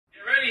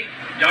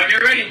Y'all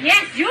get ready?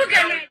 Yes, you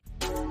get ready.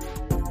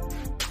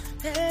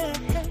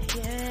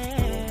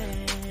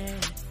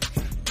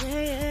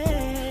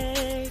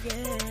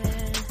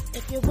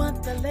 If you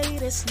want the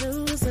latest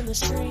news in the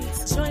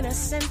streets, join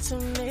us and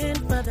tune in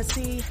for the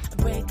tea.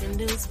 Breaking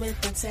news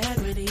with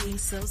integrity.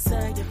 So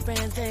tell your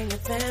friends and your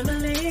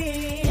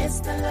family. It's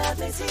the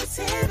Lovely Tea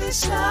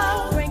TV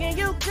Show, bringing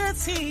you good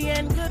tea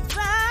and good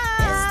vibes.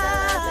 It's the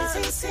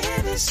Lovely Tea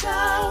TV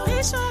Show.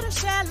 Be sure to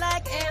share,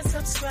 like, and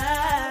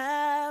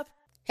subscribe.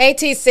 Hey,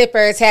 tea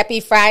sippers, happy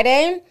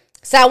Friday.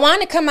 So I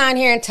want to come on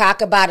here and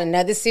talk about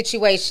another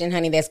situation,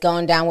 honey, that's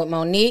going down with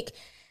Monique.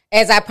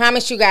 As I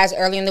promised you guys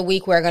early in the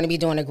week, we're going to be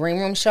doing a Green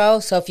Room show.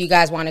 So if you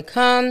guys want to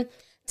come,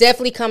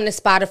 definitely come to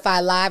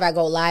Spotify Live. I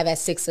go live at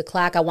 6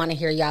 o'clock. I want to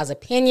hear y'all's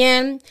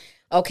opinion.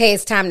 Okay,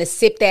 it's time to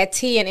sip that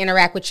tea and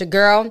interact with your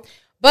girl.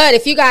 But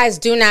if you guys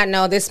do not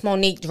know, this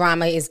Monique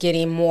drama is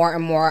getting more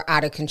and more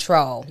out of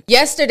control.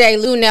 Yesterday,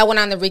 Lunel went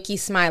on the Ricky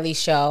Smiley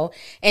show,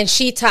 and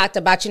she talked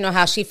about,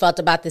 how she felt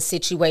about the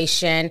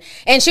situation.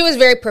 And she was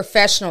very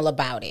professional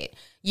about it.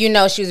 She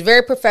was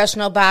very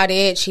professional about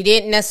it. She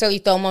didn't necessarily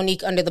throw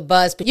Monique under the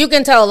bus. But you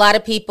can tell a lot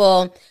of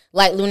people,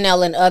 like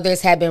Lunel and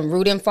others, have been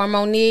rooting for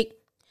Monique.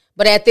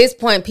 But at this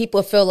point,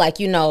 people feel like,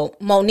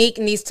 Monique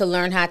needs to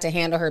learn how to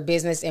handle her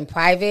business in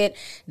private.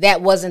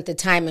 That wasn't the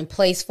time and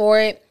place for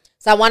it.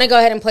 So I want to go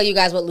ahead and play you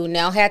guys what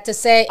Lunel had to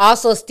say.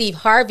 Also, Steve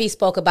Harvey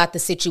spoke about the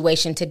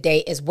situation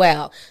today as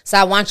well. So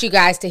I want you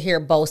guys to hear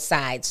both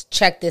sides.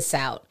 Check this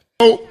out.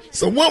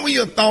 So what were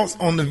your thoughts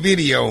on the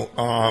video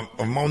of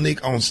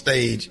Monique on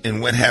stage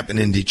and what happened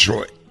in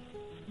Detroit?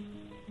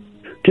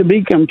 To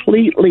be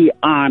completely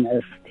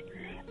honest,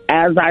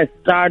 as I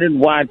started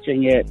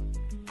watching it,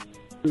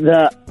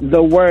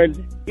 the words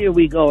 "here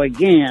we go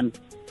again"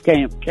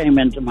 came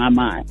into my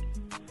mind.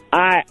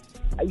 I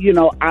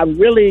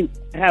really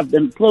have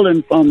been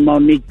pulling from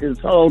Monique this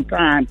whole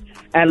time,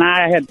 and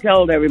I had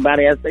told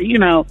everybody, I said,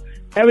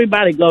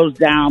 everybody goes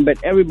down,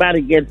 but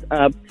everybody gets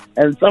up,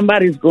 and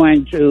somebody's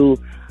going to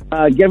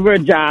give her a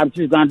job.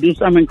 She's going to do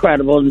something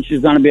incredible, and she's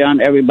going to be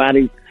on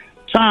everybody's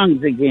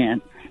tongues again.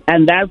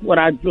 And that's what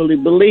I truly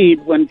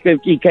believed when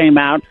 50 came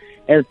out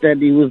and said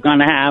he was going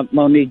to have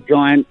Monique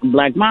join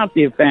Black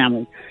Mafia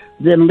family.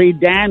 Then Lee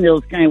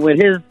Daniels came with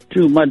his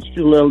too much,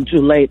 too little,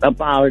 too late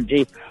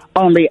apology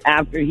only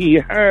after he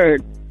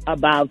heard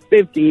about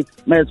 50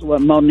 messing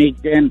with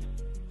Monique. Then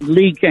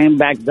Lee came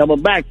back, double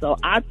back. So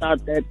I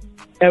thought that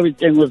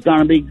everything was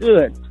going to be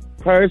good.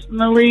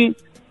 Personally,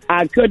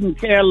 I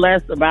couldn't care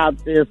less about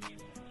this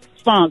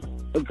funk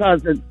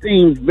because it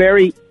seems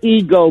very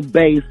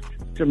ego-based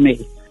to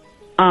me.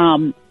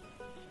 I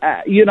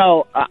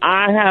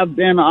have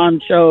been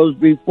on shows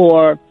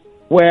before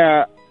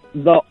where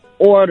the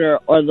order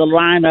or the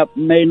lineup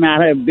may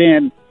not have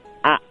been.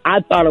 I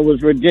thought it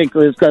was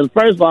ridiculous because,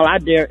 first of all, I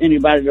dare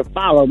anybody to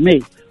follow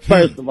me,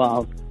 first of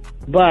all.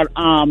 But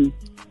I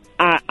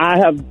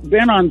have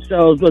been on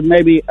shows with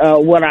maybe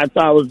what I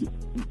thought was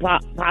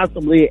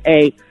possibly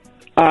a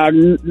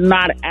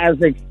not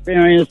as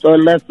experienced or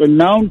lesser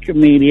known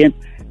comedian.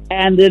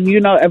 And then,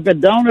 if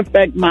it don't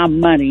affect my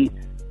money,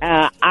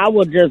 I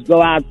will just go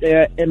out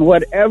there in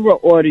whatever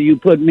order you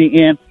put me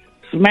in,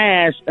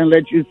 smash and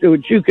let you see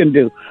what you can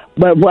do.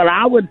 But what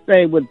I would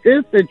say with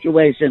this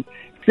situation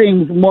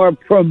seems more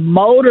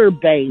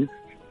promoter-based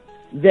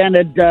than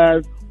it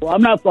does, well,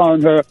 I'm not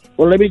following her.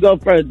 Well, let me go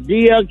first.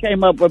 DL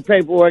came up with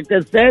paperwork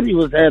that said he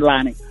was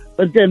headlining.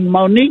 But then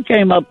Monique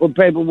came up with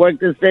paperwork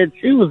that said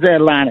she was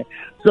headlining.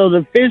 So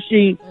the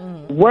fishy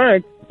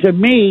work, to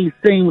me,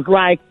 seems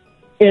like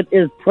it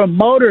is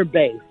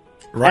promoter-based.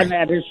 Right. And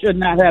that it should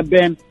not have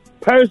been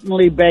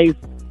personally based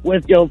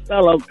with your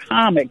fellow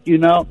comic,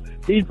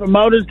 These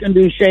promoters can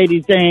do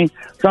shady things.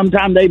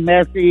 Sometimes they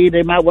messy.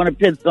 They might want to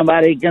pit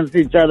somebody against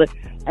each other.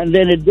 And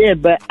then it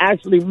did. But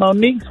actually,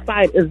 Monique's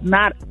fight is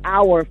not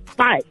our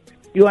fight.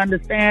 You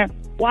understand?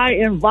 Why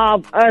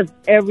involve us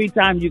every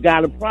time you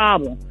got a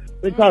problem?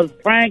 Because,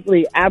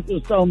 frankly,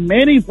 after so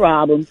many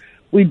problems,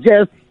 I'm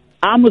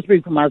going to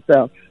speak for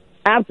myself.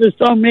 After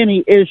so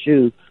many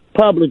issues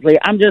publicly,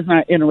 I'm just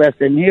not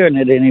interested in hearing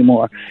it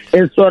anymore.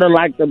 It's sort of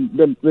like the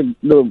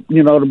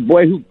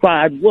boy who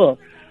cried wolf.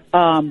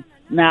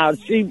 Now,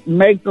 she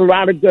makes a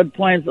lot of good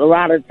points a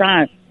lot of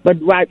times. But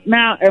right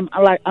now,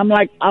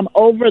 I'm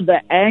over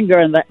the anger,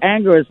 and the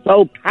anger is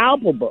so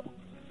palpable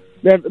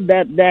that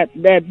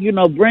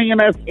bringing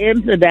us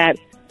into that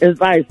is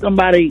like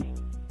somebody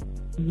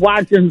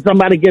watching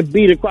somebody get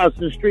beat across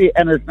the street,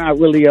 and it's not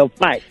really a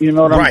fight. You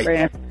know what I'm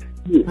saying?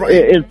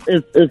 Right.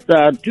 It's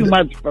too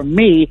much for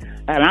me,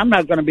 and I'm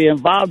not going to be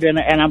involved in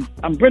it. And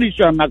I'm pretty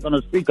sure I'm not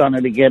going to speak on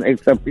it again,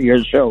 except for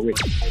your show, Rick.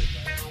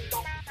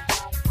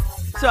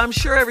 So I'm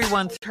sure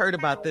everyone's heard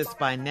about this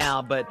by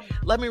now, but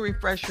let me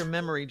refresh your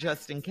memory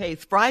just in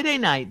case. Friday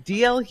night,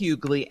 D.L.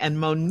 Hughley and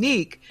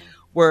Monique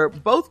were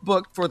both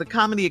booked for the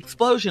comedy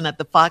explosion at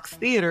the Fox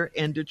Theater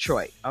in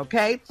Detroit.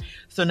 Okay.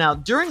 So now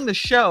during the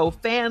show,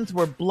 fans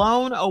were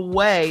blown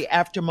away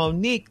after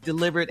Monique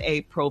delivered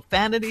a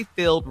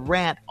profanity-filled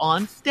rant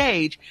on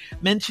stage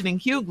mentioning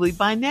Hughley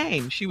by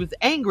name. She was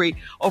angry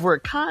over a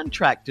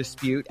contract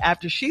dispute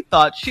after she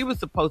thought she was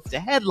supposed to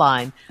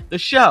headline the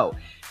show.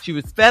 She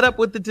was fed up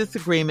with the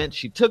disagreement.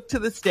 She took to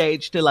the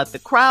stage to let the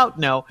crowd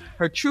know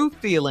her true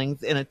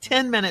feelings in a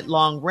 10-minute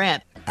long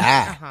rant.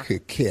 I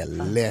could care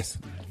less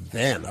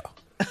than about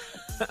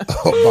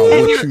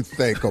what you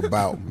think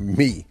about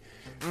me,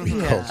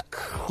 because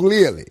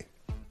clearly,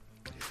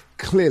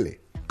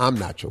 I'm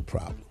not your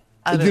problem.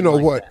 You know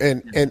what?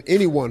 And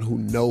anyone who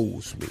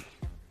knows me,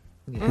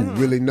 who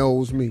really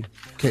knows me,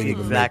 can't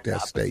even make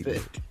that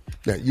statement.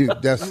 Now,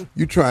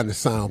 you trying to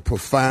sound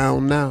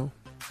profound now,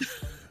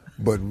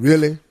 but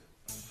really,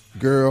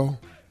 girl.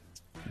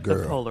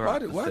 Why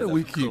do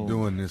we keep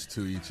doing this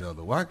to each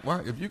other? Why?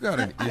 If you got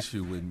an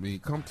issue with me,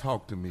 come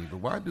talk to me. But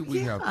why do we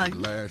have to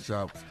lash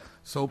out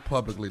so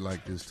publicly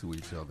like this to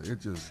each other? It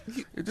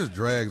just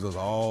drags us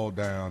all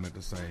down at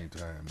the same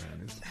time,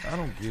 man. I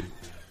don't get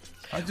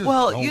it.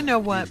 You know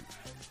what?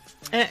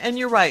 And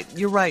you're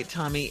right,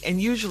 Tommy.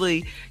 And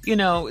usually,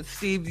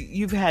 Steve,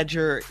 you've had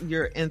your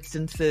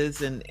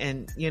instances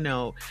and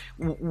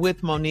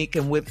with Monique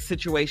and with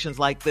situations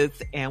like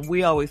this. And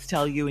we always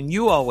tell you, and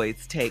you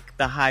always take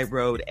the high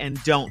road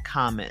and don't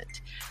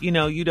comment.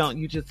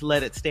 You just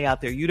let it stay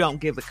out there. You don't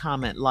give a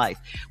comment life.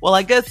 Well,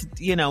 I guess,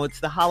 it's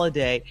the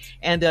holiday,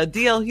 and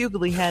DL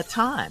Hughley had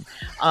time.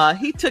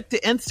 He took to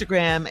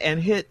Instagram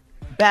and hit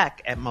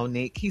back at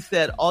Monique. He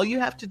said, all you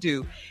have to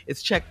do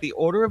is check the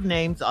order of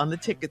names on the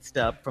ticket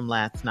stub from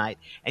last night,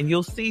 and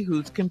you'll see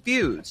who's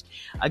confused.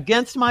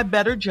 Against my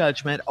better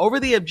judgment, over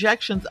the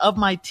objections of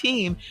my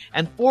team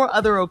and 4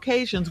 other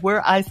occasions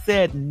where I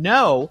said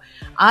no,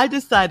 I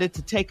decided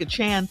to take a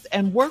chance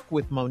and work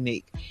with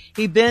Monique.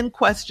 He then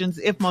questions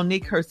if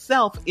Monique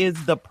herself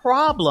is the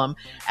problem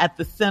at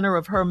the center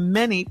of her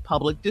many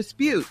public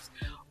disputes.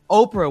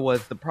 Oprah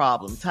was the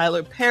problem.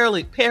 Tyler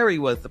Perry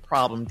was the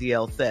problem,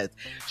 DL says.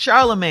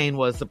 Charlemagne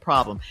was the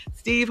problem.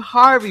 Steve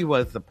Harvey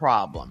was the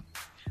problem.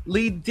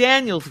 Lee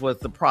Daniels was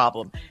the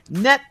problem.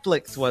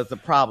 Netflix was the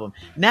problem.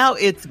 Now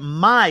it's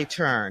my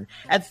turn.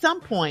 At some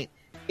point,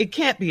 it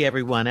can't be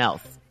everyone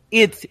else.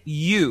 It's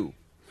you.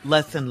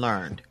 Lesson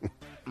learned.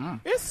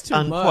 It's too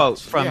Unquote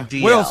much. from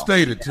DL. Well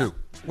stated, too.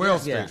 Well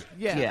stated.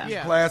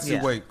 Yeah. Classy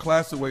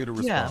way to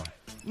respond. Yeah.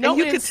 No and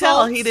you could insults.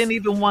 tell he didn't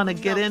even want to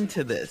get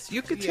into this.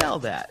 You could tell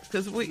that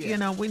because we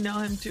know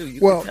him too. You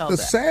could tell the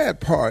that.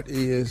 sad part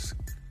is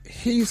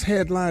he's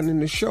headlining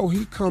the show.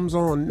 He comes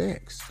on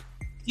next.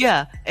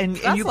 Yeah, and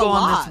you a go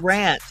on lot. this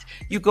rant.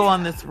 You go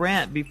on this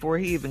rant before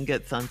he even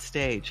gets on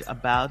stage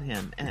about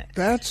him.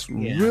 That's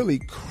really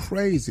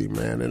crazy,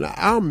 man. And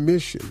our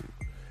mission,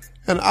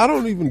 and I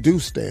don't even do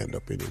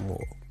stand-up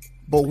anymore,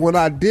 but when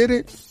I did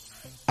it,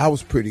 I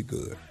was pretty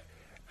good.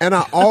 And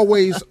I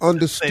always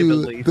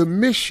understood the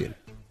mission.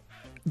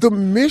 The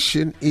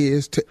mission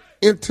is to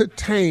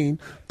entertain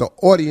the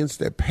audience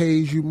that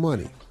pays you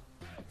money.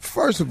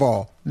 First of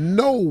all,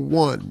 no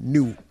one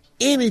knew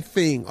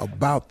anything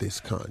about this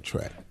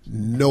contract.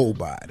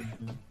 Nobody.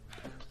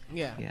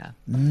 Yeah.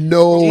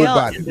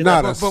 Nobody.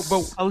 Not a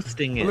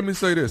posting it. Let me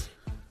say this.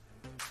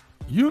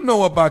 You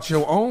know about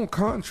your own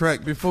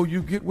contract before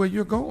you get where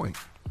you're going.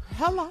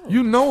 Hello.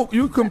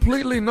 You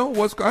completely know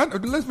what's going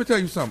on. Let me tell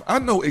you something. I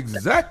know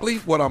exactly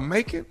what I'm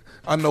making.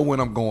 I know when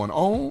I'm going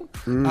on.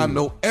 I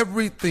know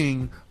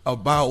everything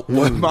about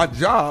what my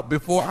job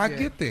before I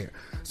get there.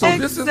 So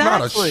this is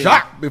not a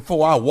shock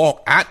before I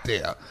walk out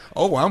there.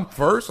 Oh, I'm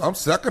first, I'm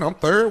second, I'm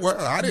third. Well,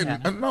 I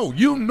didn't know.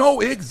 You know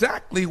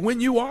exactly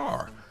when you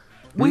are.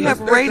 We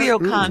have radio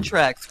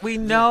contracts. We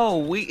know.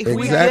 We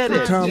get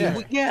it.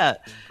 Tommy.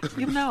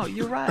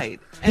 You're right.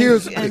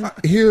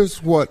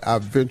 Here's what I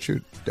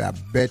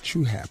bet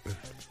you happened.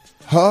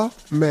 Her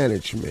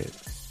management,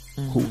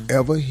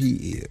 whoever he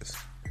is,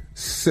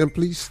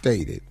 simply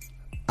stated,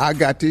 I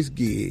got this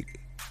gig,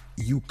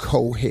 you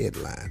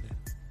co-headlining.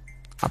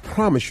 I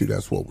promise you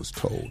that's what was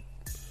told.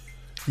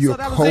 You're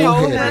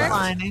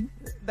co-headlining.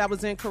 That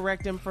was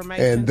incorrect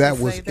information. And that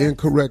was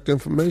incorrect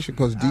information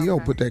because D.O.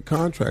 put that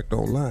contract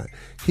online.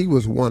 He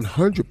was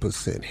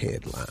 100%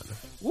 headliner.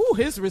 Ooh,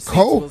 his receipt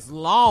was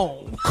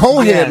long.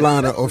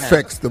 Co-headliner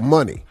affects the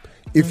money.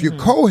 If you're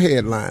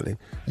co-headlining,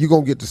 you're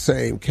going to get the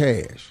same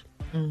cash.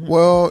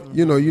 Well,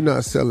 you're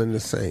not selling the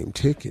same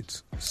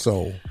tickets.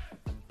 So,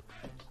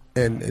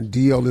 and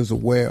DL is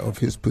aware of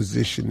his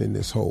position in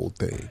this whole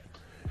thing.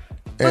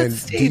 And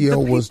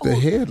DL was the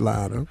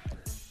headliner.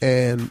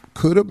 And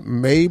could have,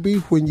 maybe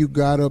when you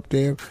got up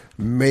there,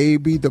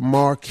 maybe the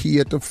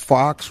marquee at the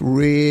Fox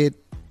read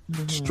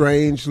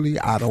strangely.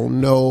 I don't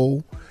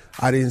know.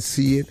 I didn't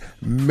see it.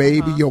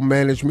 Maybe your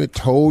management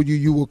told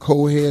you were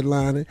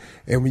co-headlining,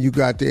 and when you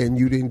got there and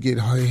you didn't get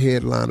her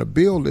headliner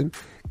building,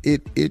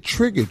 it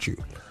triggered you.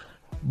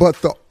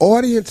 But the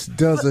audience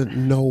doesn't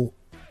know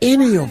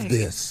any of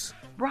this.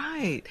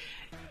 Right.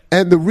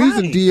 And the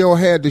reason DL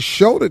had to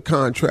show the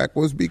contract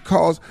was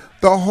because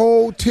the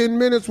whole 10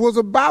 minutes was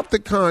about the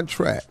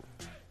contract.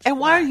 And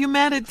why are you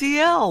mad at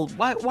DL?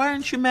 Why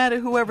aren't you mad at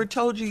whoever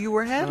told you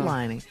were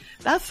headlining?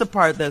 That's the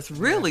part that's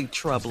really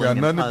troubling.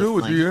 Got nothing to do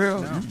with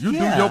DL. You do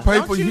your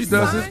paper, he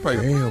does his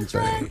paper. Damn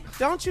thing.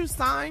 Don't you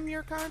sign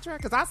your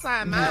contract? Because I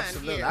signed mine.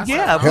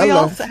 Yeah, we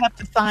also have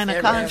to sign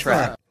a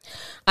contract.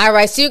 All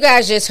right, so you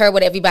guys just heard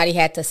what everybody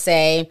had to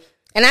say.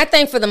 And I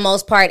think for the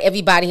most part,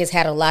 everybody has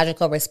had a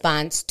logical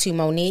response to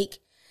Monique.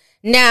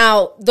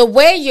 Now, the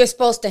way you're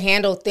supposed to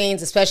handle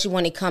things, especially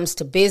when it comes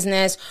to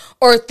business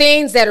or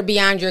things that are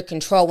beyond your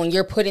control, when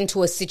you're put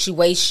into a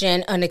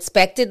situation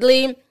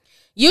unexpectedly,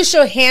 you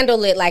should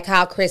handle it like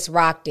how Chris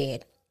Rock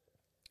did.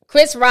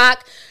 Chris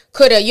Rock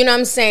could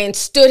have,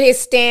 stood his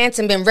stance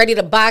and been ready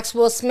to box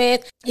Will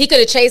Smith. He could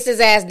have chased his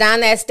ass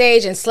down that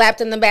stage and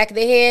slapped him in the back of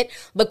the head.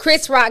 But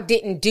Chris Rock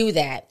didn't do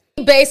that.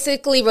 He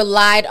basically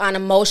relied on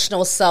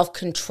emotional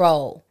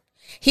self-control.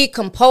 He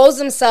composed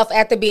himself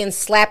after being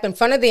slapped in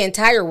front of the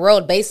entire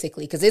world,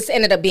 basically, because this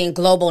ended up being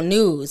global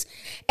news,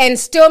 and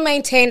still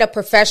maintained a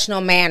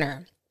professional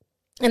manner.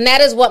 And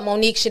that is what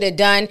Monique should have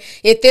done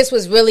if this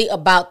was really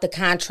about the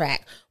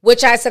contract,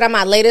 which I said on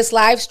my latest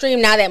live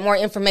stream, now that more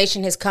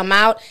information has come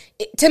out.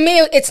 To me,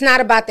 it's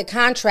not about the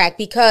contract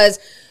because,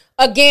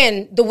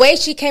 again, the way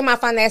she came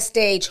off on that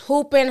stage,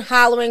 hooping,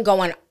 hollering,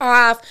 going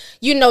off,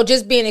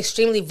 just being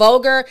extremely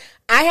vulgar,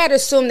 I had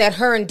assumed that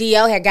her and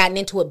DL had gotten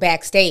into it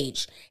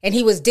backstage and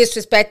he was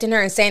disrespecting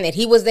her and saying that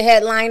he was the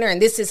headliner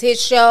and this is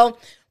his show.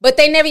 But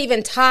they never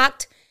even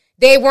talked.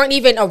 They weren't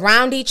even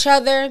around each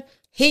other.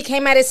 He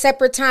came at a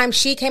separate time.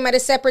 She came at a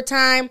separate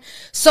time.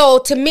 So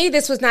to me,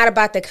 this was not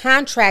about the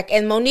contract.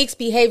 And Monique's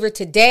behavior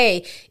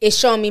today is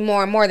showing me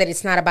more and more that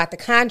it's not about the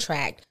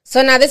contract.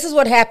 So now this is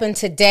what happened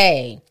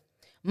today.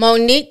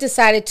 Monique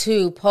decided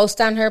to post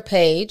on her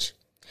page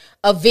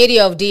a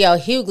video of D.L.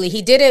 Hughley.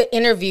 He did an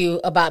interview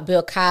about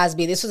Bill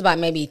Cosby. This was about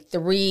maybe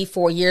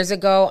 3-4 years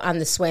ago on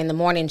the Sway in the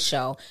Morning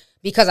show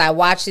because I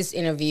watched this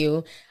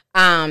interview.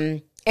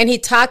 And he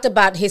talked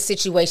about his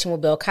situation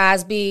with Bill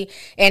Cosby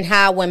and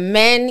how when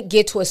men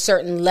get to a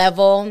certain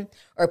level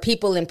or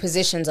people in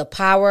positions of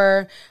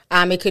power,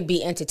 it could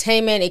be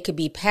entertainment, it could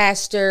be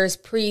pastors,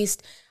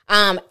 priests.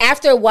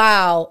 After a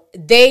while,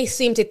 they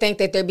seem to think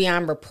that they're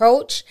beyond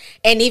reproach,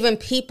 and even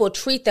people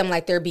treat them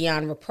like they're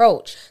beyond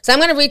reproach. So I'm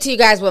going to read to you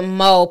guys what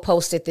Mo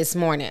posted this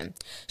morning.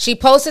 She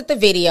posted the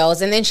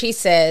videos, and then she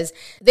says,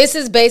 this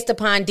is based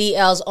upon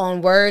DL's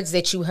own words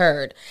that you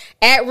heard.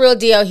 At Real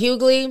DL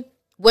Hughley,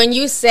 when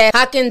you said,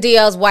 how can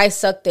DL's wife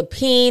suck the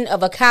peen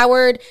of a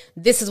coward?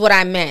 This is what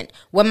I meant.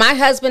 When my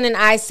husband and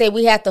I say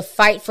we have to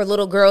fight for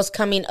little girls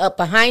coming up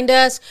behind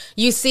us,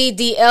 you see,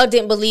 DL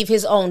didn't believe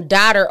his own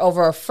daughter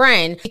over a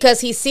friend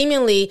because he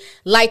seemingly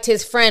liked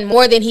his friend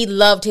more than he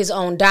loved his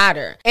own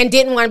daughter and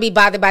didn't want to be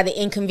bothered by the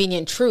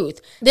inconvenient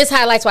truth. This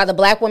highlights why the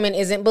black woman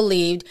isn't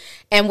believed.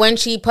 And when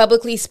she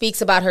publicly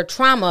speaks about her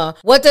trauma,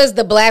 what does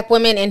the black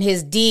woman and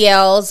his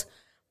DL's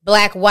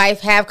black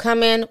wife have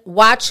come in?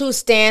 Watch who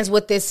stands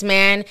with this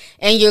man,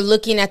 and you're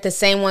looking at the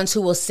same ones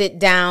who will sit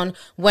down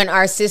when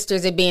our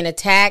sisters are being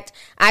attacked.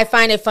 I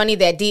find it funny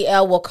that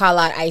DL will call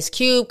out Ice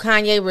Cube,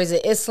 Kanye, Rizza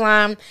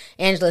Islam,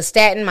 Angela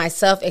Stanton,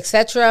 myself,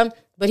 etc.,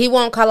 but he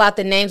won't call out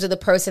the names of the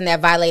person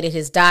that violated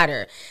his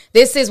daughter.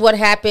 This is what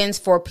happens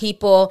for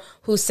people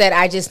who said,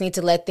 I just need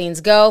to let things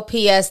go.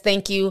 P.S.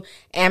 Thank you,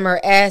 Amber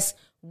S.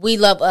 We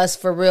love us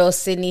for real,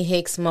 Sydney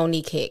Hicks,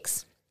 Monique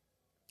Hicks.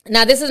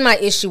 Now, this is my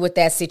issue with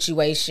that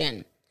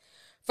situation.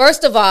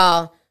 First of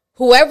all,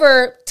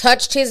 whoever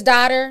touched his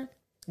daughter,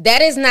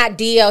 that is not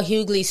D.L.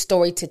 Hughley's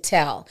story to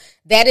tell.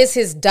 That is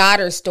his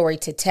daughter's story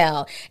to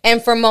tell.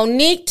 And for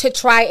Monique to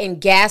try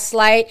and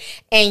gaslight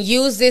and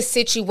use this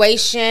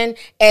situation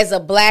as a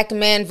black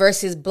men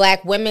versus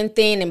black women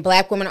thing and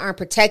black women aren't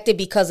protected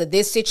because of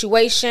this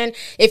situation.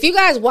 If you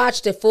guys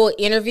watched the full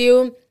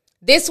interview,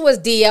 this was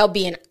DL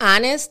being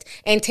honest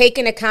and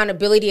taking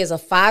accountability as a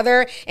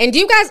father. And do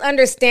you guys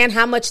understand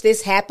how much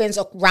this happens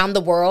around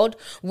the world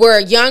where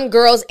young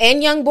girls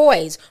and young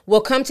boys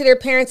will come to their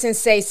parents and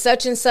say,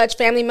 such and such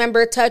family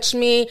member touched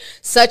me,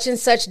 such and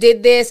such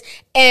did this.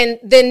 And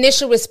the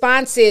initial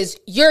response is,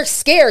 you're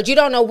scared. You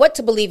don't know what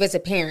to believe as a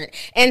parent.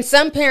 And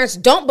some parents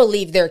don't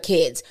believe their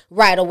kids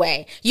right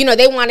away.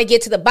 They want to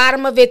get to the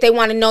bottom of it. They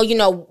want to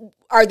know,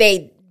 are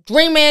they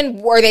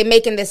dreaming? Are they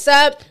making this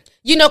up?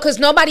 Because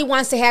nobody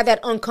wants to have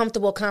that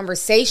uncomfortable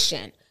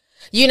conversation.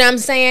 You know what I'm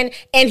saying?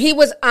 And he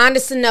was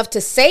honest enough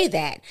to say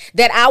that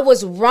I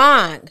was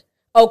wrong,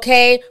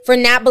 okay, for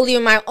not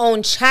believing my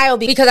own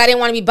child because I didn't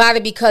want to be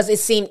bothered because it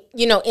seemed,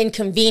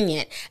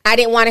 inconvenient. I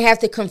didn't want to have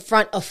to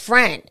confront a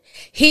friend.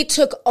 He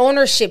took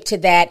ownership to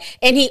that.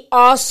 And he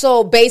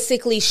also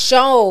basically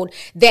showed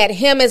that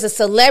him as a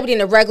celebrity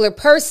and a regular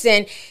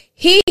person,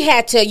 he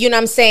had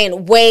to,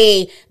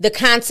 weigh the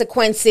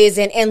consequences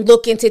and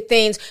look into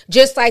things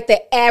just like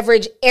the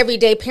average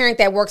everyday parent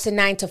that works a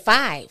 9 to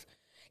 5.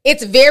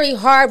 It's very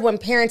hard when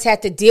parents have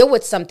to deal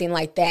with something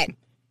like that.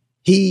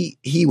 He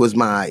took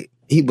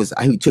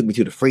me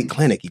to the free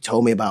clinic. He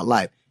told me about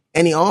life.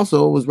 And he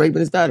also was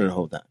raping his daughter the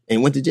whole time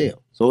and went to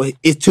jail. So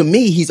to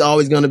me, he's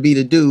always going to be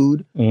the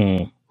dude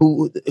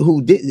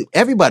who did.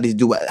 Everybody's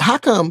do it. How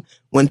come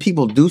when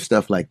people do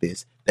stuff like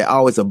this, they're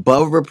always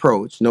above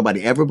reproach?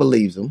 Nobody ever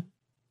believes them.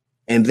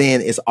 And then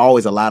it's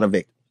always a lot of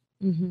victims.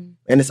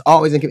 And it's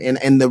always,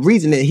 and the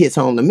reason it hits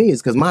home to me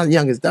is because my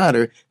youngest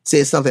daughter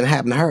said something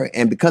happened to her.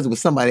 And because it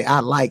was somebody I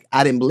like,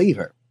 I didn't believe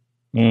her.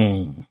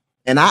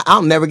 And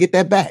I'll never get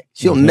that back.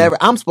 She'll never,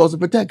 I'm supposed to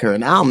protect her.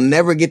 And I'll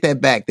never get that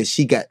back that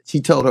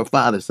she told her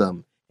father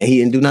something and he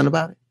didn't do nothing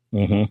about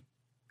it.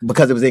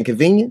 Because it was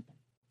inconvenient.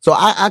 So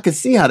I could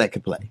see how that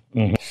could play.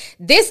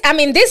 This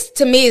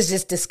to me is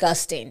just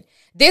disgusting.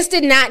 This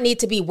did not need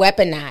to be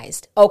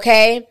weaponized,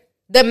 okay?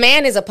 The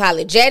man is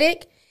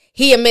apologetic.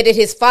 He admitted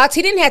his faults.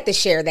 He didn't have to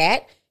share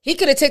that. He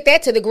could have took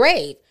that to the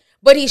grave.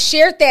 But he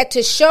shared that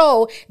to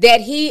show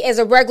that he, as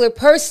a regular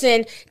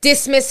person,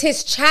 dismissed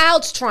his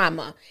child's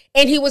trauma.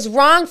 And he was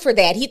wrong for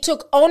that. He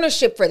took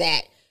ownership for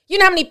that. You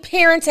know how many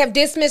parents have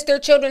dismissed their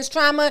children's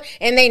trauma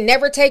and they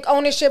never take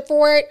ownership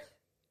for it?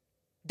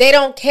 They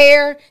don't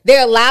care. They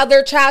allow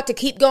their child to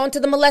keep going to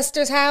the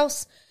molester's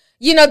house.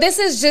 You know, this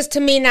is just, to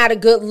me, not a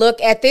good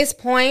look at this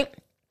point.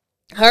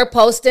 Her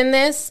posting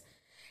this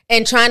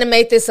and trying to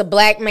make this a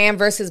black man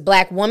versus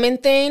black woman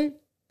thing,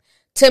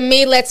 to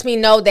me, lets me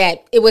know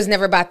that it was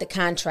never about the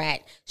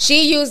contract.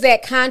 She used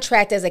that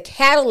contract as a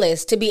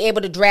catalyst to be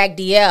able to drag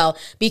DL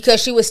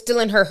because she was still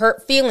in her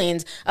hurt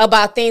feelings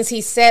about things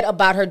he said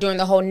about her during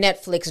the whole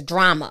Netflix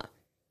drama.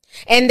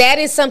 And that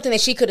is something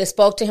that she could have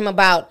spoke to him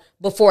about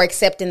before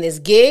accepting this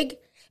gig.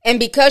 And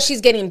because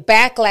she's getting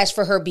backlash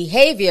for her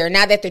behavior,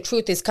 now that the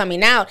truth is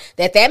coming out,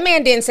 that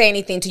man didn't say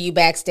anything to you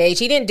backstage.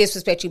 He didn't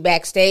disrespect you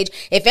backstage.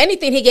 If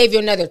anything, he gave you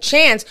another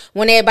chance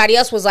when everybody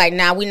else was like,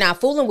 nah, we're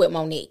not fooling with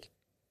Monique.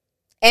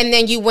 And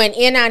then you went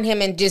in on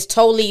him and just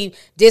totally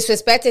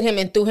disrespected him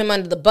and threw him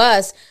under the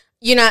bus,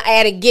 you know,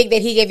 at a gig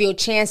that he gave you a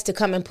chance to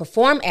come and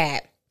perform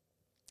at.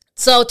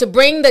 So to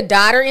bring the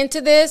daughter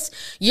into this,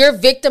 you're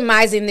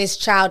victimizing this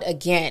child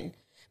again.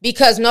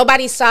 Because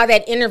nobody saw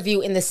that interview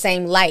in the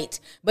same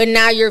light. But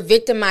now you're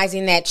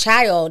victimizing that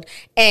child,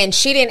 and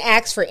she didn't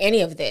ask for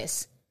any of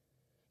this.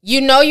 You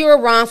know you were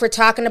wrong for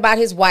talking about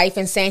his wife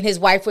and saying his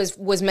wife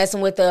was messing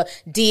with a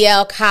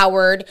DL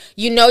coward.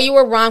 You know you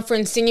were wrong for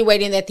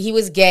insinuating that he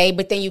was gay,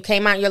 but then you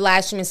came out in your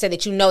live stream and said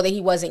that you know that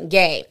he wasn't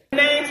gay.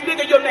 Names,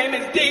 nigga, your name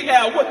is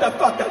DL. What the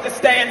fuck does it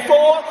stand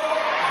for?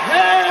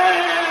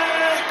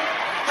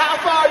 How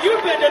far you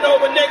bending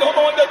over, nigga,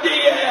 on the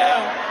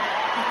DL?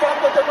 You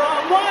fuck with the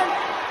wrong one?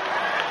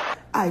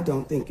 I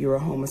don't think you're a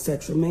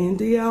homosexual man,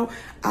 DL.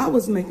 I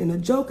was making a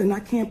joke, and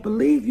I can't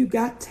believe you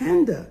got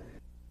tender.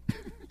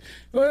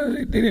 Well,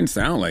 they didn't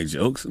sound like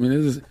jokes. I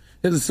mean,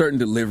 there's a certain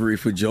delivery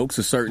for jokes,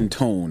 a certain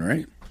tone,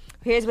 right?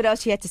 Here's what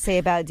else she had to say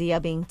about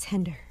DL being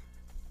tender.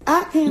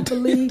 I can't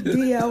believe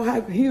DL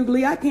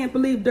Hughley. I can't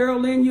believe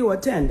Daryl Lynn, you are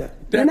tender.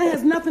 And that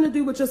has nothing to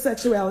do with your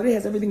sexuality. It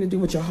has everything to do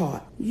with your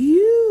heart.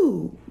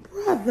 You,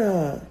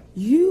 brother,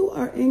 you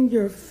are in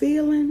your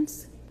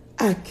feelings.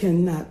 I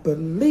cannot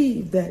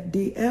believe that,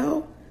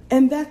 DL.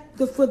 And that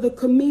for the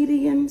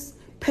comedians,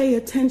 pay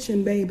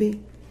attention,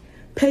 baby.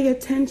 Pay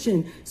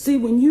attention. See,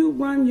 when you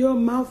run your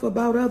mouth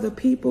about other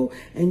people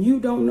and you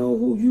don't know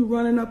who you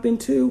running up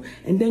into,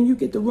 and then you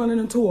get to running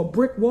into a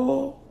brick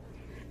wall,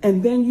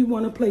 and then you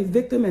want to play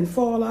victim and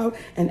fall out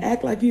and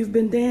act like you've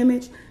been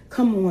damaged,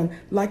 come on.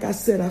 Like I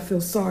said, I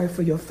feel sorry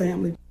for your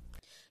family.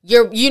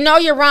 You know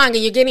you're wrong and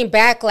you're getting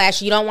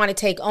backlash. You don't want to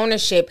take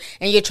ownership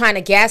and you're trying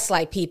to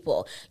gaslight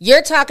people.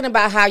 You're talking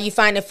about how you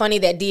find it funny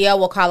that DL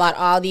will call out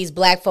all these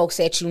black folks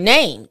that you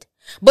named.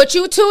 But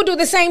you too do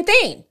the same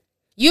thing.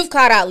 You've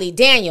called out Lee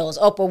Daniels,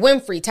 Oprah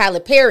Winfrey,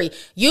 Tyler Perry.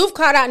 You've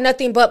called out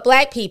nothing but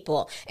black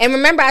people. And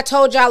remember, I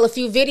told y'all a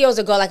few videos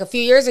ago, like a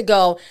few years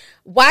ago,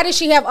 why does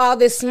she have all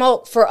this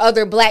smoke for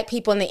other black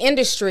people in the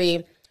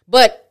industry?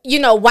 But, you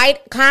know,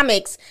 white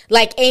comics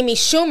like Amy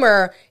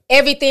Schumer,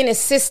 everything is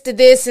sister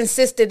this and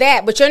sister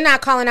that. But you're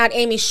not calling out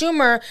Amy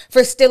Schumer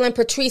for stealing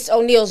Patrice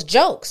O'Neal's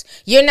jokes.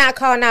 You're not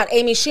calling out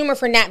Amy Schumer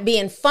for not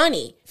being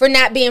funny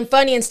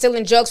and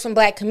stealing jokes from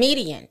black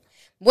comedian.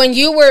 When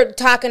you were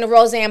talking to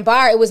Roseanne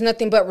Barr, it was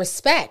nothing but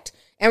respect.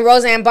 And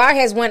Roseanne Barr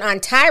has went on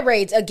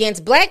tirades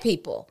against black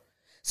people.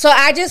 So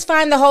I just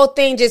find the whole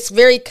thing just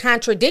very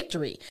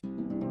contradictory.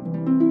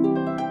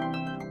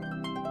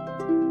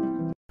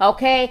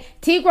 Okay,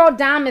 Tigro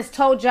Damas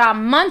told y'all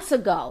months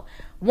ago,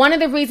 one of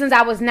the reasons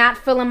I was not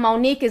feeling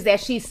Monique is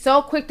that she's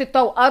so quick to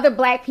throw other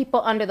black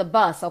people under the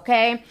bus,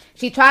 okay?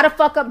 She tried to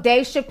fuck up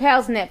Dave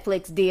Chappelle's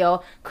Netflix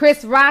deal,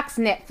 Chris Rock's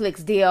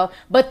Netflix deal,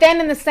 but then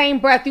in the same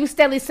breath, you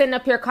steadily sitting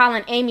up here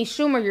calling Amy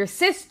Schumer your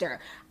sister.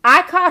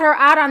 I called her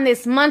out on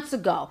this months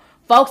ago.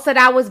 Folks said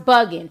I was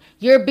bugging.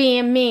 You're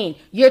being mean.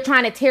 You're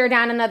trying to tear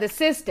down another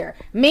sister.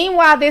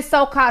 Meanwhile, this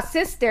so-called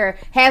sister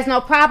has no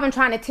problem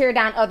trying to tear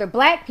down other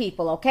black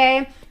people,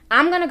 okay?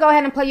 I'm going to go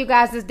ahead and play you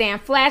guys this damn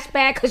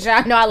flashback because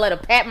y'all know I let her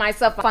pat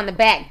myself on the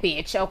back,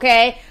 bitch,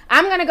 okay?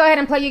 I'm going to go ahead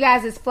and play you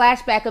guys this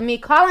flashback of me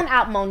calling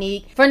out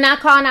Monique for not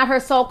calling out her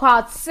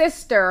so-called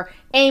sister,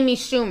 Amy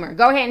Schumer.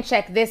 Go ahead and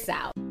check this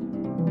out.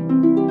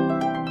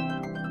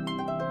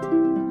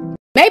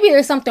 maybe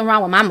there's something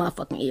wrong with my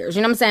motherfucking ears.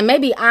 You know what I'm saying?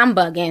 Maybe I'm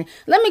bugging.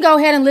 Let me go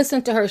ahead and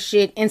listen to her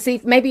shit and see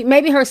if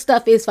maybe her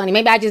stuff is funny.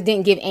 Maybe I just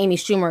didn't give Amy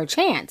Schumer a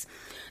chance.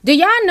 Do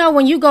y'all know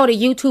when you go to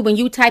YouTube and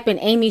you type in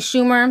Amy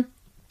Schumer,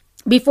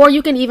 before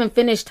you can even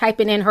finish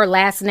typing in her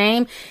last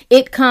name,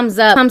 it comes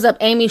up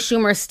Amy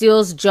Schumer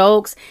steals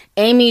jokes,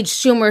 Amy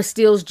Schumer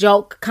steals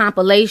joke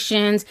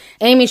compilations,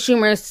 Amy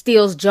Schumer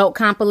steals joke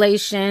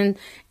compilation,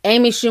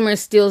 Amy Schumer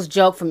steals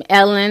joke from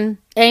Ellen,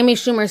 Amy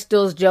Schumer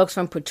steals jokes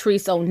from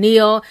Patrice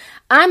O'Neal.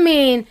 I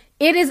mean,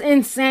 it is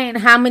insane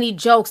how many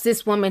jokes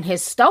this woman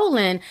has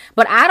stolen,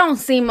 but I don't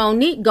see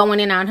Monique going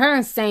in on her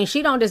and saying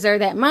she don't deserve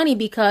that money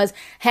because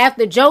half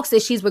the jokes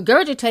that she's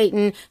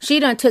regurgitating, she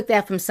done took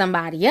that from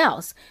somebody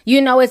else.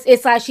 You know,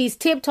 it's like she's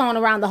tiptoeing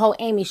around the whole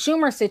Amy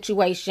Schumer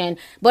situation,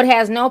 but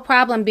has no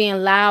problem being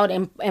loud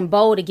and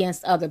bold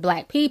against other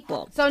black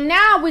people. So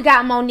now we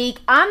got Monique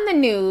on the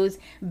news,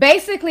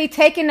 basically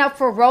taking up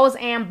for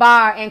Roseanne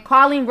Barr and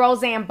calling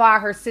Roseanne Barr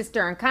her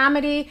sister in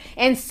comedy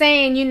and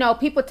saying, you know,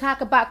 people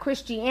talk about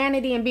Christianity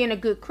and being a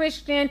good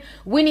Christian.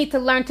 We need to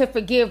learn to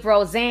forgive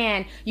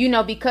Roseanne, you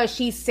know, because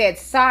she said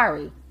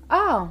sorry.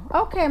 Oh,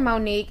 okay,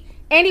 Monique.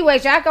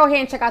 Anyways, y'all go ahead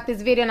and check out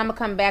this video and I'm going to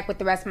come back with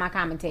the rest of my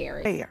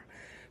commentary.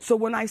 So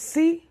when I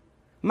see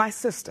my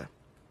sister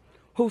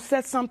who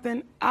said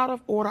something out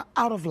of order,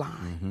 out of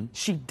line,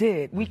 she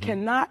did. We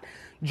cannot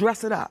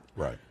dress it up.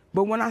 Right.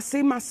 But when I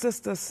see my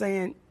sister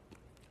saying,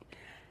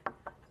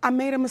 I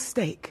made a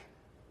mistake.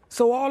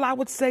 So all I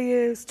would say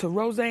is to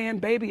Roseanne,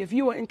 baby, if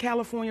you are in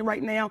California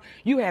right now,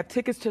 you have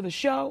tickets to the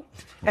show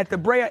at the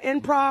Brea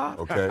Improv.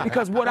 Okay.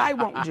 Because what I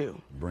won't do,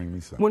 bring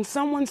me some. when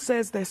someone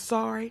says they're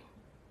sorry,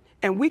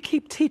 and we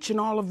keep teaching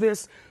all of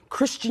this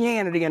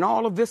Christianity and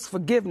all of this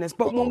forgiveness,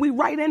 but when we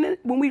write in it,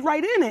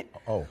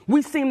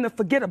 we seem to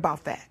forget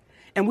about that.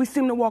 And we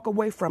seem to walk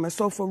away from it.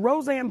 So for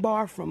Roseanne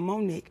Barr from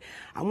Monique,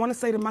 I want to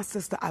say to my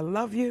sister, I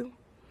love you.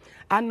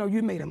 I know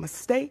you made a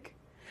mistake.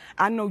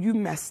 I know you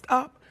messed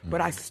up. But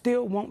I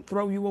still won't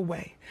throw you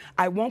away.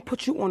 I won't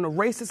put you on the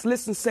racist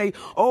list and say,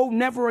 oh,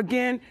 never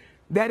again.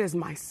 That is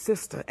my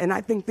sister. And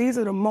I think these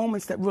are the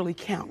moments that really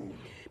count.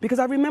 Because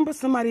I remember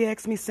somebody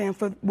asked me, Sam,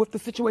 with the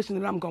situation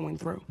that I'm going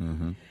through.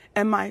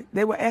 And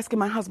they were asking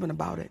my husband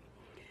about it.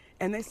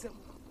 And they said,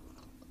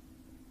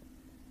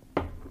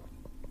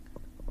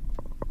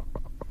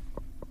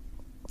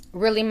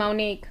 really,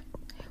 Monique?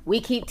 We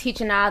keep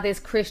teaching all this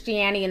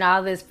Christianity and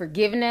all this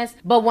forgiveness,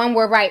 but when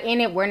we're right in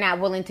it, we're not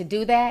willing to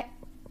do that?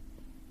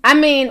 I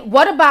mean,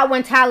 what about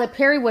when Tyler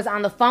Perry was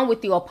on the phone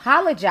with you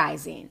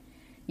apologizing?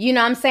 You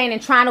know what I'm saying?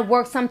 And trying to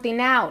work something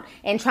out.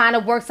 And trying to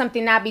work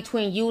something out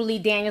between you, Lee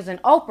Daniels,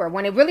 and Oprah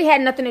when it really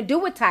had nothing to do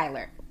with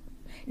Tyler.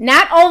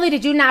 Not only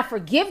did you not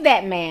forgive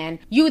that man,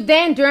 you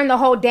then, during the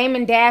whole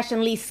Damon Dash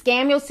and Lee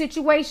Scamio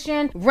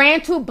situation,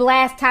 ran to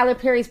blast Tyler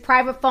Perry's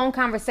private phone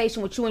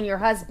conversation with you and your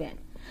husband.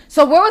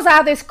 So where was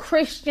all this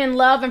Christian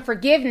love and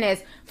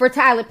forgiveness for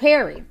Tyler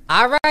Perry?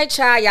 All right,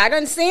 child. Y'all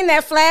done seen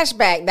that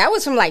flashback. That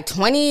was from like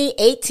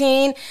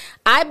 2018.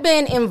 I've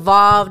been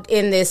involved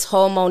in this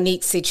whole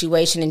Monique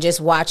situation and just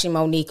watching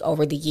Monique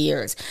over the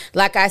years.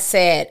 Like I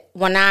said,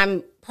 when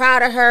I'm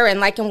proud of her and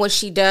liking what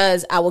she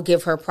does, I will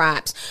give her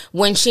props.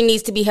 When she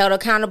needs to be held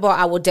accountable,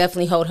 I will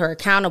definitely hold her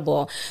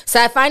accountable.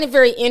 So I find it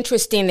very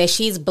interesting that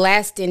she's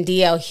blasting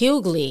DL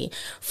Hughley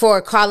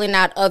for calling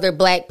out other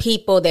black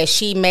people that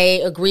she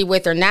may agree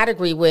with or not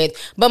agree with,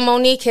 but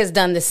Monique has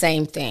done the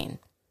same thing.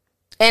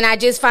 And I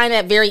just find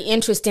that very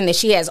interesting that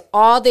she has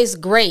all this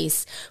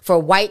grace for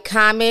white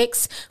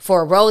comics,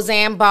 for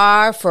Roseanne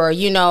Barr, for,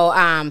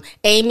 Amy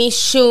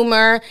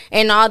Schumer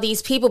and all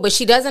these people, but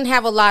she doesn't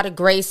have a lot of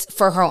grace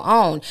for her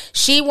own.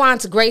 She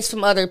wants grace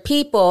from other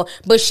people,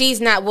 but she's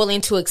not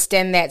willing to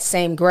extend that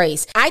same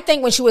grace. I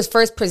think when she was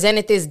first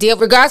presented this deal,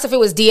 regardless if it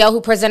was DL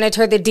who presented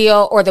her the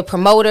deal or the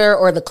promoter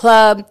or the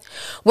club,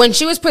 when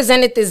she was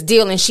presented this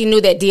deal and she knew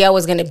that DL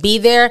was going to be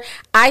there,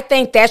 I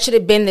think that should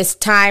have been this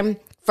time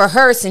for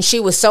her, since she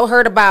was so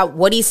hurt about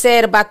what he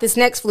said about this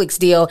Netflix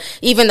deal,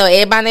 even though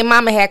everybody and their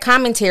mama had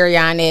commentary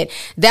on it,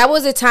 that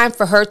was a time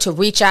for her to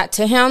reach out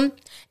to him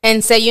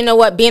and say, you know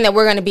what, being that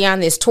we're going to be on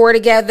this tour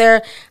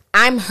together,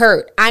 I'm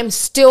hurt. I'm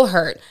still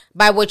hurt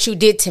by what you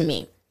did to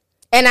me.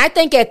 And I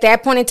think at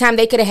that point in time,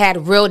 they could have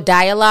had real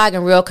dialogue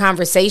and real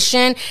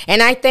conversation.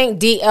 And I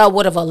think DL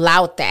would have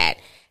allowed that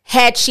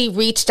had she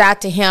reached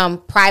out to him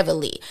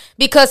privately.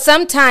 Because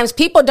sometimes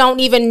people don't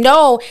even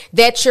know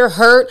that you're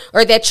hurt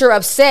or that you're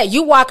upset.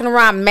 You walking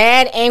around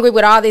mad, angry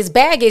with all this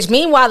baggage.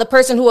 Meanwhile, the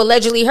person who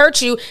allegedly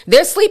hurt you,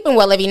 they're sleeping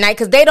well every night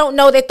because they don't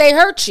know that they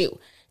hurt you.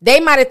 They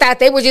might have thought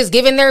they were just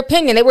giving their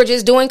opinion. They were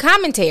just doing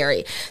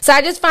commentary. So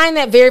I just find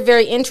that very,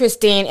 very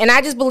interesting. And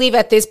I just believe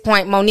at this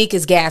point, Monique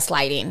is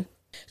gaslighting.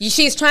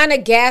 She's trying to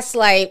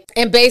gaslight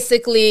and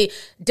basically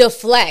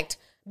deflect,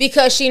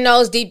 because she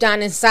knows deep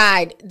down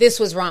inside this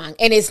was wrong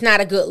and it's not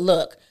a good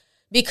look.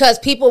 because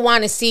people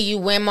want to see you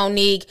win,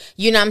 Monique.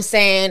 You know what I'm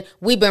saying?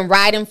 We've been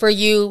riding for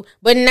you,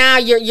 but now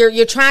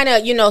you're trying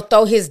to, you know,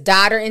 throw his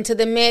daughter into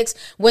the mix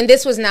when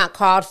this was not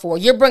called for.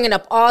 You're bringing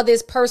up all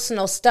this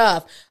personal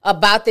stuff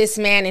about this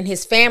man and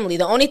his family.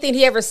 The only thing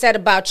he ever said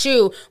about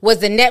you was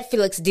the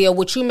Netflix deal,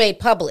 which you made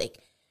public.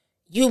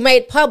 You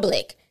made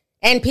public.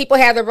 And people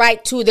have the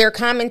right to their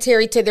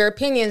commentary, to their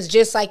opinions,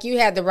 just like you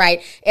had the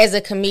right as a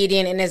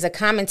comedian and as a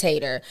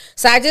commentator.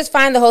 So I just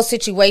find the whole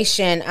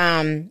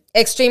situation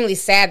extremely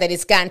sad that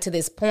it's gotten to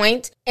this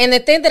point. And the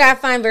thing that I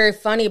find very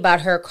funny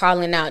about her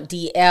calling out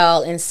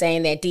DL and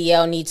saying that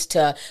DL needs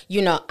to,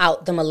 you know,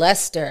 out the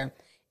molester,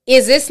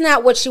 is this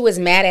not what she was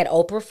mad at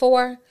Oprah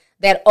for?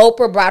 That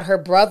Oprah brought her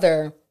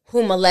brother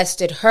who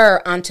molested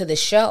her onto the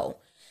show.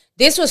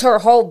 This was her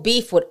whole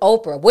beef with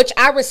Oprah, which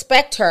I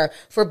respect her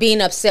for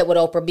being upset with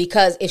Oprah,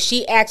 because if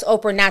she asked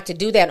Oprah not to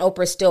do that,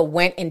 Oprah still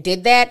went and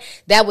did that,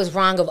 that was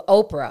wrong of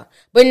Oprah.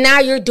 But now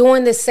you're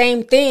doing the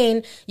same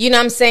thing, you know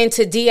what I'm saying,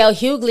 to D.L.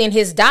 Hughley and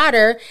his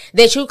daughter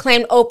that you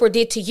claimed Oprah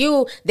did to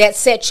you, that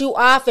set you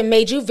off and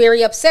made you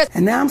very upset.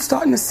 And now I'm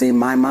starting to see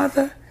my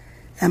mother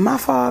and my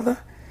father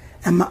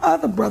and my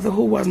other brother,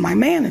 who was my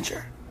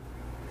manager.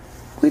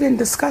 We didn't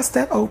discuss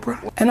that,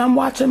 Oprah. And I'm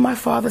watching my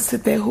father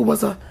sit there, who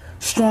was a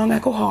strong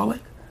alcoholic.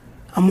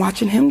 I'm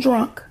watching him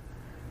drunk.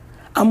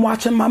 I'm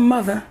watching my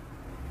mother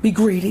be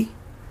greedy.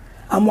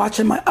 I'm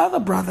watching my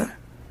other brother,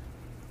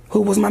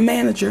 who was my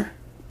manager,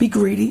 be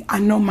greedy. I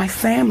know my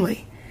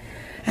family.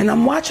 And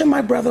I'm watching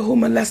my brother who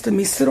molested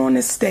me sit on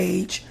this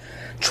stage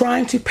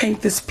trying to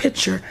paint this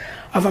picture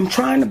of I'm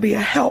trying to be a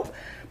help,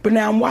 but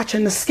now I'm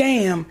watching the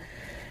scam.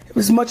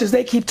 As much as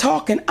they keep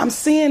talking, I'm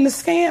seeing the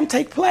scam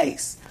take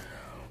place.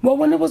 Well,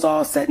 when it was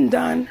all said and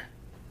done,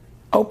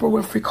 Oprah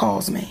Winfrey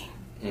calls me.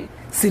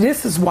 See,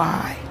 this is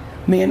why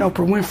me and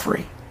Oprah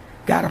Winfrey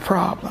got a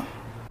problem.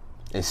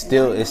 It's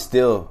still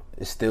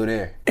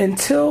there.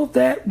 Until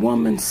that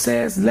woman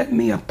says, let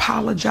me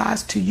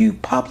apologize to you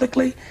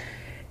publicly,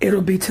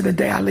 it'll be to the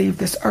day I leave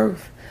this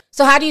earth.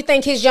 So how do you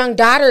think his young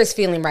daughter is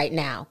feeling right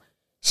now?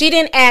 She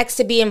didn't ask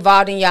to be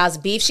involved in y'all's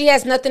beef. She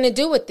has nothing to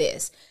do with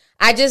this.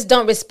 I just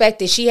don't respect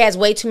it. She has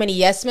way too many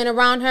yes men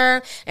around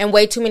her and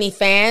way too many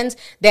fans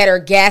that are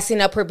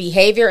gassing up her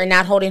behavior and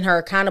not holding her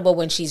accountable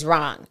when she's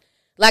wrong.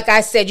 Like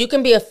I said, you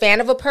can be a fan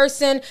of a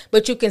person,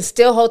 but you can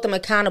still hold them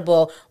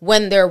accountable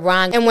when they're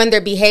wrong and when their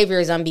behavior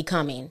is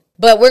unbecoming.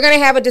 But we're going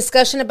to have a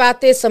discussion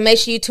about this, so make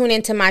sure you tune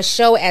into my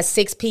show at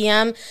 6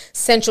 p.m.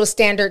 Central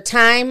Standard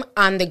Time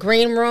on the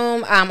Green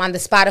Room, on the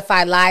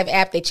Spotify Live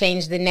app. They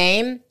changed the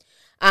name.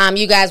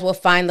 You guys will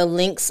find the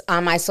links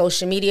on my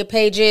social media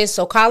pages.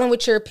 So call in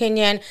with your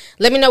opinion.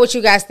 Let me know what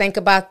you guys think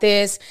about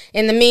this.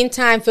 In the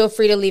meantime, feel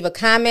free to leave a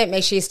comment.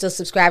 Make sure you still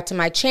subscribe to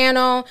my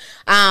channel.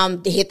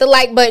 Hit the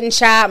like button,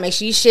 child. Make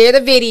sure you share the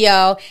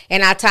video.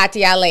 And I'll talk to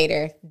y'all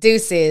later.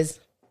 Deuces.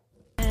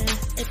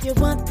 If you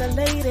want the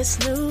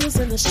latest news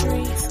in the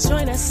streets,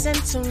 join us and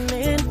tune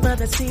in for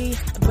the tea.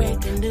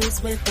 Breaking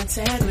news with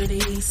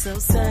integrity. So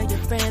tell your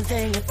friends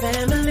and your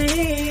family.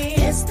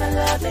 It's the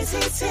Lovely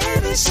Tea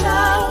TV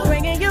Show,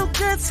 bringing you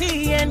good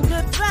tea and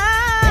good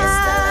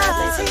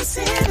vibes. It's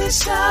the Lovely Tea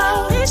TV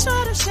Show. Be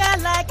sure to share,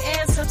 like,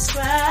 and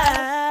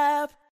subscribe.